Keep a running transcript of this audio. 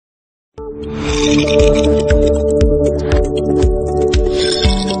Hi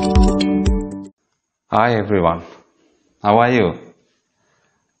everyone, how are you?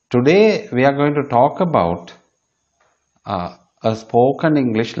 Today we are going to talk about a spoken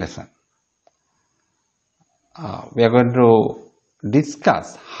English lesson. We are going to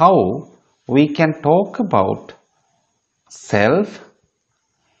discuss how we can talk about self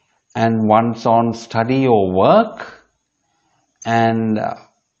and one's own study or work and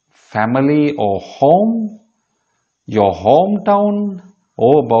family or home, your hometown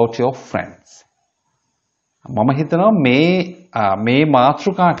or about your friends. මම හිතනවා මේ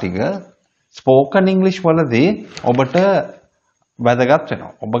මාතෘකා ටික spoken English වලදී ඔබට වැදගත්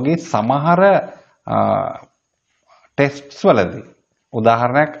වෙනවා. ඔබගේ සමහර ටෙස්ට්ස් වලදී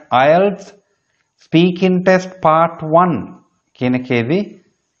උදාහරණයක් IELTS speaking test part 1 කියන එකේදී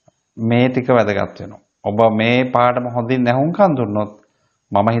මේ ටික වැදගත් වෙනවා. ඔබ මේ පාඩම හොඳින් නැහුම්කන් දුන්නොත්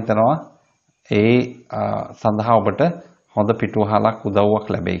මම හිතනවා ඒ සඳහා ඔබට හොඳ පිටුවහලක් උදව්වක්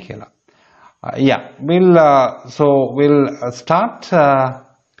ලැබෙයි කියලා. We'll start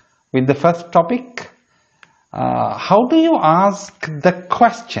with the first topic. How do you ask the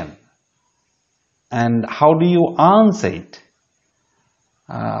question and how do you answer it?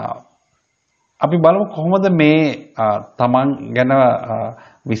 අපි බලමු කොහොමද මේ තමන් ගැන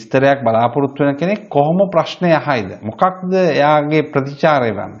විස්තරයක් බලාපොරොත්තු වෙන කෙනෙක් කොහොම ප්‍රශ්නය අහයිද? මොකක්ද එයාගේ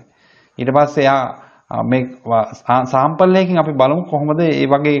ප්‍රතිචාරය වන්නේ? ඊට පස්සේ එයා මේ සාම්පල් එකකින් අපි බලමු කොහොමද මේ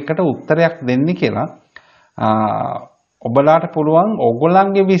වගේ එකට උත්තරයක් දෙන්නේ කියලා. ඔබලාට පුළුවන්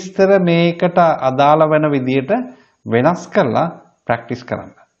ඔයගොල්ලන්ගේ විස්තර මේකට අදාළ වෙන විදියට වෙනස් කරලා ප්‍රැක්ටිස්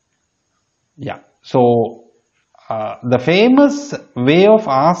කරන්න. So the famous way of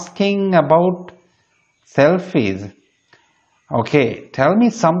asking about self is, okay, tell me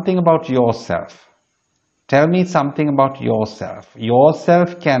something about yourself. Tell me something about yourself. Yourself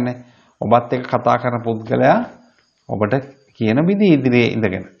කියන්නේ ඔබත් එක්ක කතා කරන පුද්ගලයා ඔබට කියන විදිහ ඉදිරියේ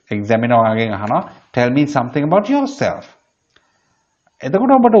ඉඳගෙන එක්සැමිනර් වගෙන් අහනවා tell me something about yourself.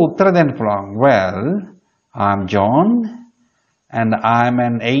 එතකොට ඔබට උත්තර දෙන්න පුළුවන් well I'm John and I'm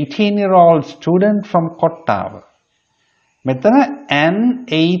an 18-year-old student from Kottava. මෙතන an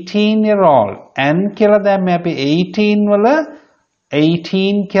 18-year-old an කියලා දැම්මේ අපි 18 වල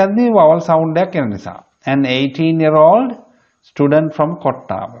 18 කියද්දී vowel sound එකක් එන නිසා an 18-year-old student from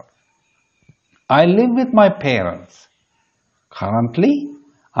Kottava. I live with my parents. Currently,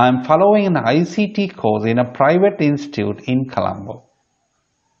 I am following an ICT course in a private institute in Colombo.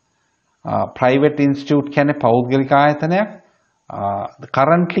 Private institute කියන්නේ පෞද්ගලික ආයතනයක්.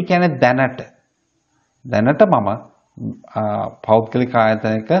 Currently කියන්නේ දැනට. දැනට මම පෞද්ගලික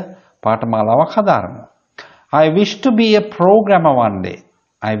ආයතනයක පාඨමාලාවක් හදාරනවා. I wish to be a programmer one day.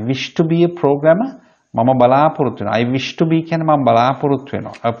 I wish to be a programmer. මම බලාපොරොත්තු වෙනවා. I wish to be කියන්නේ මම බලාපොරොත්තු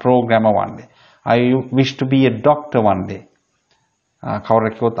වෙනවා. A programmer one day. I wish to be a doctor one day.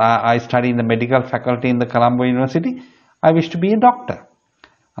 I study in the medical faculty in the Colombo University. I wish to be a doctor.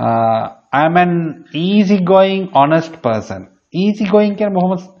 I am an easygoing, honest person. Easygoing කියන්නේ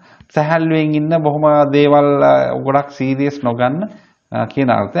බොහොම සැහැල්ලුවෙන් ඉන්න බොහොම දේවල් ගොඩක් serious නොගන්න කියන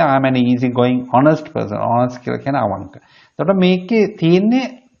අර්ථය. I am an easygoing, honest person. Honest කියලා කියන්නේ අවංක. එතකොට මේකේ තියෙන්නේ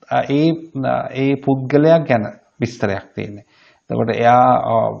ඒ පුද්ගලයා ගැන විස්තරයක් තියෙන්නේ. එතකොට එයා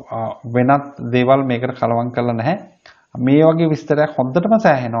වෙනත් දේවල් මේකට කලවම් කරලා නැහැ. මේ වගේ විස්තරයක් හොඳටම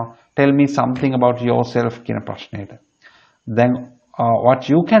සෑහෙනවා. Tell me something about yourself කියන ප්‍රශ්නෙට. Then what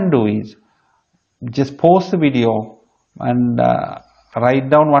you can do is just pause the video and write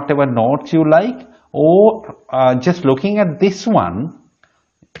down whatever notes you like, or just looking at this one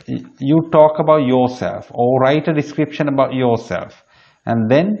you talk about yourself or write a description about yourself and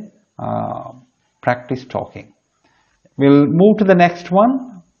then practice talking. We'll move to the next one.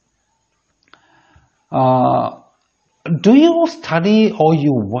 Do you study or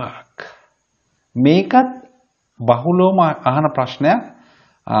you work? මේකත් බහුලවම අහන ප්‍රශ්නයක්.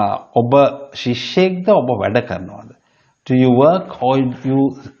 ඔබ ශිෂ්‍යයෙක්ද ඔබ වැඩ කරනවද? Do you work or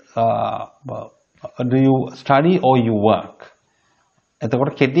do you study or you work?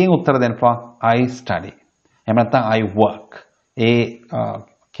 එතකොට කෙටියෙන් උත්තර දෙන්න පුළුවන් I study. එහෙම නැත්නම් I work. ඒ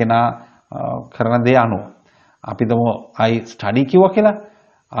කෙනා කරන දේ අනුව අපි දමු I study කිව්වා කියලා.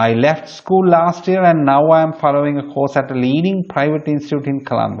 I left school last year and now I am following a course at a leading private institute in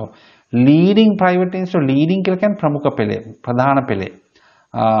Colombo. Leading private institute, leading කියලා කියන්නේ ප්‍රමුඛ පෙළේ, ප්‍රධාන පෙළේ.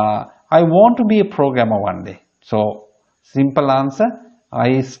 I want to be a programmer one day. So simple answer I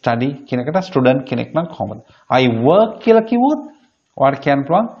study කියන එකට student කෙනෙක් නම් කොහොමද? I work කියලා කිව්වොත් ඔයාලට කියන්න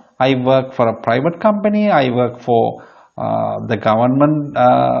පුළුවන් I work for a private company, I work for the government,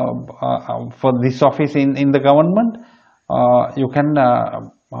 for this office in the government. You can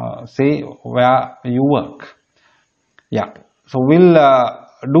say where you work. Yeah. So we'll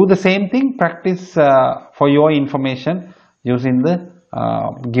do the same thing, practice for your information using the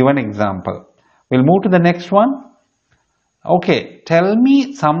given example. We'll move to the next one. Okay, tell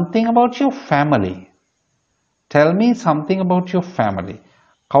me something about your family. Tell me something about your family.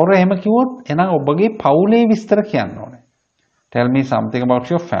 කවුරු එහෙම කිව්වොත් එහෙනම් ඔබගේ පවුලේ විස්තර කියන්න ඕනේ. Tell me something about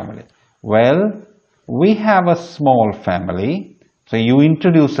your family. Well, we have a small family. So you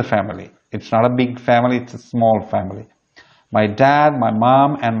introduce the family. It's not a big family, it's a small family. My dad, my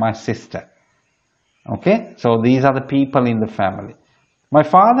mom, and my sister. Okay, so these are the people in the family. My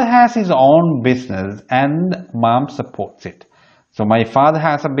father has his own business and mom supports it. So my father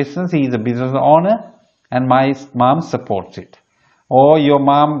has a business, he is a business owner, and my mom supports it. Or your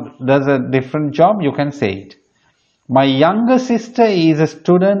mom does a different job, you can say it. My younger sister is a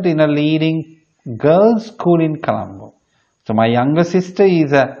student in a leading girls' school in Colombo. So my younger sister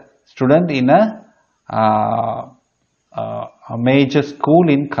is a student in a major school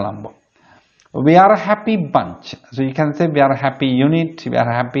in Colombo. We are a happy bunch. So you can say we are a happy unit, we are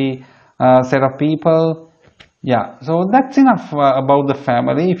a happy set of people. Yeah, so that's enough about the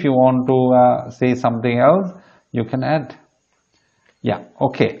family. If you want to say something else, you can add. Yeah,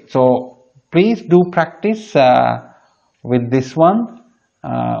 okay. So please do practice with this one,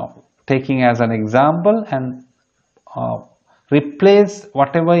 taking as an example and replace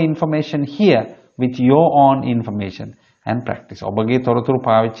whatever information here with your own information and practice. ඔබගේ තොරතුරු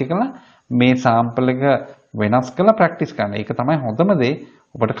පාවිච්චි කරලා මේ sample එක වෙනස් කරලා practice කරන්න. ඒක තමයි හොඳම දේ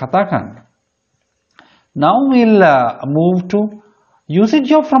ඔබට කතා කරන්න. Now we'll move to usage.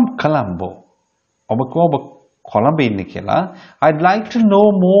 You're from Colombo. ඔබ කොහොම කොළඹ ඉන්නේ කියලා. I'd like to know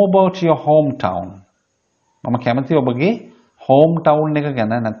more about your hometown. මම කැමතියි ඔබගේ hometown එක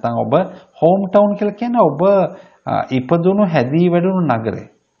ගැන. නැත්නම් ඔබ hometown කියලා කියන්නේ ඔබ ඉපදුණු හැදී වැඩුණු නගරේ.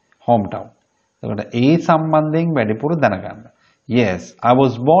 Hometown. එතකොට ඒ සම්බන්ධයෙන් වැඩිපුර දැනගන්න. Yes, I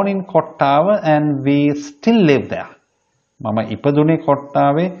was born in Kottawa and we still live there. මම ඉපදුනේ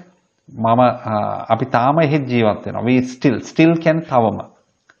කොට්ටාවේ. අපි තාම එහෙ ජීවත් වෙනවා. We still කියන්නේ තවම.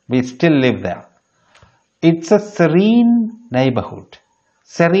 We still live there. It's a serene neighborhood.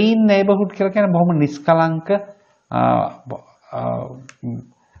 Serene neighborhood කියලා කියන්නේ බොහොම නිස්කලංක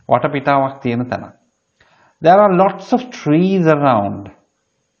වටපිටාවක් තියෙන තැනක්. There are lots of trees around.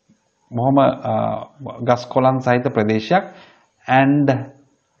 බොහොම ගස් කොළන් සහිත ප්‍රදේශයක්. And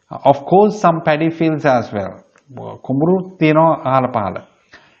of course some paddy fields as well. කුඹුරු තියෙනවා අහල පහල.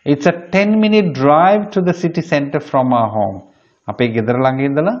 It's a 10-minute drive to the city center from our home. අපේ ගෙදර ළඟ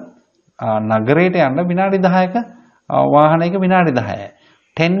ඉඳලා නගරයට යන්න විනාඩි 10ක වාහනයක විනාඩි 10යි.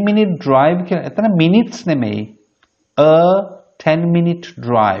 10-minute drive කියලා එතන minutes නෙමෙයි. A 10-minute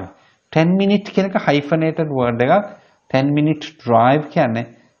drive. 10 minute කියන එක hyphenated word එකක්. 10-minute drive කියන්නේ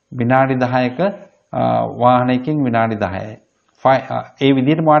විනාඩි 10ක වාහනයකින් විනාඩි 10යි. ඒ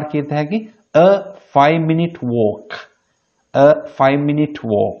විදිහට මාර්ක් කියත හැකි a 5-minute walk. A 5-minute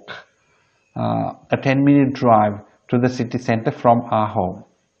walk. A 10-minute drive to the city center from our home.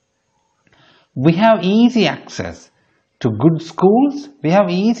 We have easy access to good schools. We have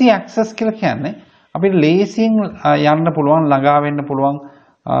easy access කියලා කියන්නේ අපිට ලේසියෙන් යන්න පුළුවන්, ළඟා වෙන්න පුළුවන්,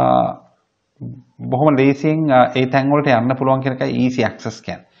 බොහොම ලේසියෙන් ඒ තැන් වලට යන්න පුළුවන් කියන එකයි easy access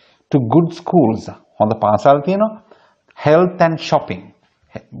කියන්නේ. To good schools. හොඳ පාසල් තියෙනවා. Health and shopping.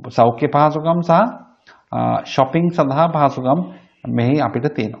 සෞඛ්‍ය පහසුකම් සහ shopping සඳහා පහසුකම් මෙහි අපිට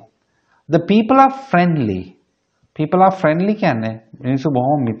තියෙනවා. The people are friendly. People are friendly කියන්නේ මිනිස්සු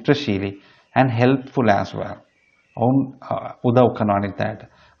බොහොම මිත්‍රශීලී and helpful as well. උදව් කරනවා අනිත් අයට.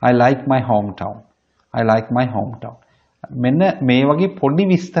 I like my hometown. I like my hometown. මෙන්න මේ වගේ පොඩි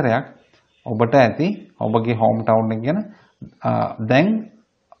විස්තරයක් ඔබට ඇති ඔබගේ hometown එක ගැන. දැන්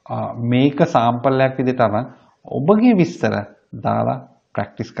මේක sample එකක් විදිහට අරන් ඔබගේ විස්තර දාලා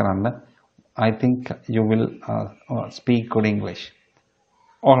practice කරන්න. I think you will speak good English.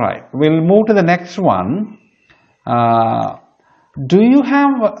 All right, we'll move to the next one. Do you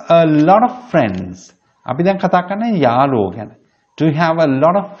have a lot of friends? අපි දැන් කතා කරන්නේ යාළුවෝ ගැන. Do you have a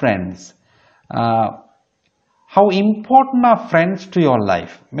lot of friends? How important are friends to your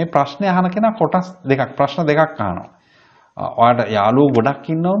life? මේ ප්‍රශ්නේ අහන කෙනා කොටස් දෙකක් ප්‍රශ්න දෙකක් අහනවා. ඔයාලට යාළුවෝ ගොඩක්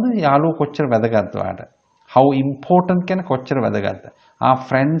ඉන්නවද? යාළුවෝ කොච්චර වැදගත්ද ඔයාලට? How important කියන්නේ කොච්චර වැදගත්ද? Are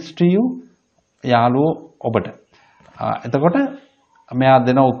friends to you? යාළුවෝ ඔබට. එතකොට මෙයා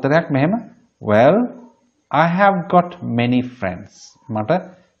දෙන උත්තරයක් මෙහෙම. Well, I have got many friends. මට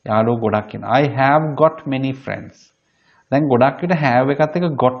යාළුවෝ ගොඩක් ඉන්නවා. I have got many friends. දැන් ගොඩක් විට have එකත්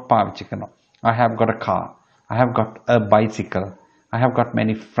එක්ක got පාවිච්චි කරනවා. I have got a car. I have got a bicycle. I have got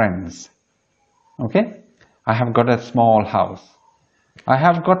many friends. Okay? I have got a small house. I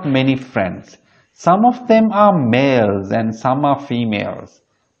have got many friends. Some of them are males and some are females.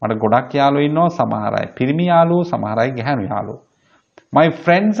 මට ගොඩක් යාළුවෝ ඉන්නවා සමහර අය පිරිමි යාළුවෝ සමහර අය ගැහැණු යාළුවෝ. My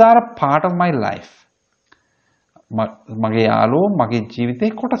friends are a part of my life. මගේ යාළුවෝ මගේ ජීවිතේ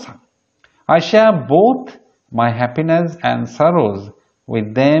කොටසක්. I share both my happiness and sorrows with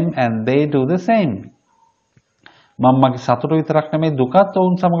them and they do the same. මම මගේ සතුට විතරක් නෙමෙයි දුකත්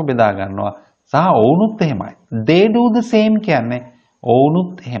ඔවුන් සමග බෙදා ගන්නවා. සහ ඔවුනුත් එහෙමයි. They do the same කියන්නේ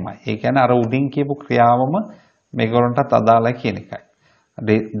ඔවුනුත් එහෙමයි. ඒ කියන්නේ අර උඩින් කියපු ක්‍රියාවම මේගොල්ලන්ටත් අදාළයි කියන එකයි.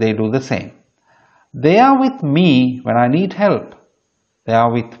 They do the same. They are with me when I need help. They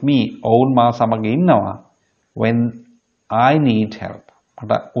are with me. ඔවුන් මා සමග ඉන්නවා when I need help.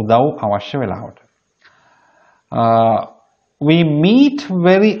 මට උදව් අවශ්‍ය වෙලාවට. We meet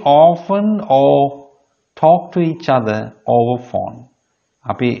very often or talk to each other over phone.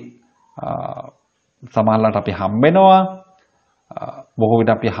 අපි සමහරවිට අපි හම්බෙනවා බොහෝ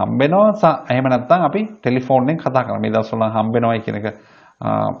විට අපි හම්බෙනවා එහෙම නැත්නම් අපි ටෙලිෆෝන් එකෙන් කතා කරනවා. මේ දවස්වල හම්බෙනවයි කියන එක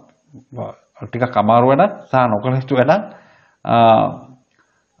ටිකක් අමාරු වැඩක් සහ නොකළ යුතු වැඩක්.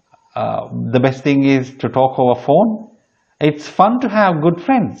 The best thing is to talk over phone. It's fun to have good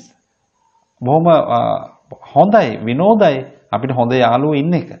friends. බොහොම හොඳයි විනෝදයි අපිට හොඳ යාළුවෝ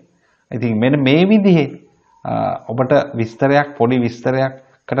ඉන්න එක. ඉතින් මෙන්න මේ විදිහේ ඔබට විස්තරයක් පොඩි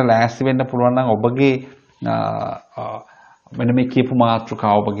විස්තරයක්කට ලෑස්ති වෙන්න පුළුවන් නම් ඔබගේ මෙන්න මේ කියපු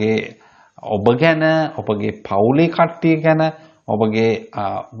මාතෘකාව ඔබ ගැන ඔබගේ පවුලේ කට්ටිය ගැන ඔබගේ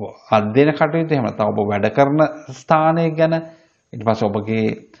අධ්‍යයන කටයුතු එහෙම නැත්නම් ඔබ වැඩ කරන ස්ථානය ගැන ඊට පස්සේ ඔබගේ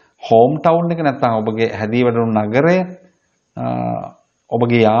හෝම් ටවුන් එක නැත්නම් ඔබගේ හැදී වැඩුණු නගරය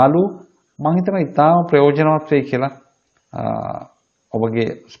ඔබගේ යාළුවෝ මම හිතනවා ඉතාම ප්‍රයෝජනවත් වෙයි කියලා ඔබගේ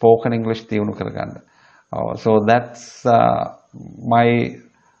spoken English දියුණු කරගන්න. So that's my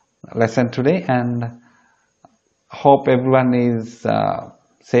lesson today and hope everyone is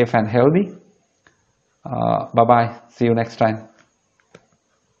safe and healthy. Bye bye. See you next time.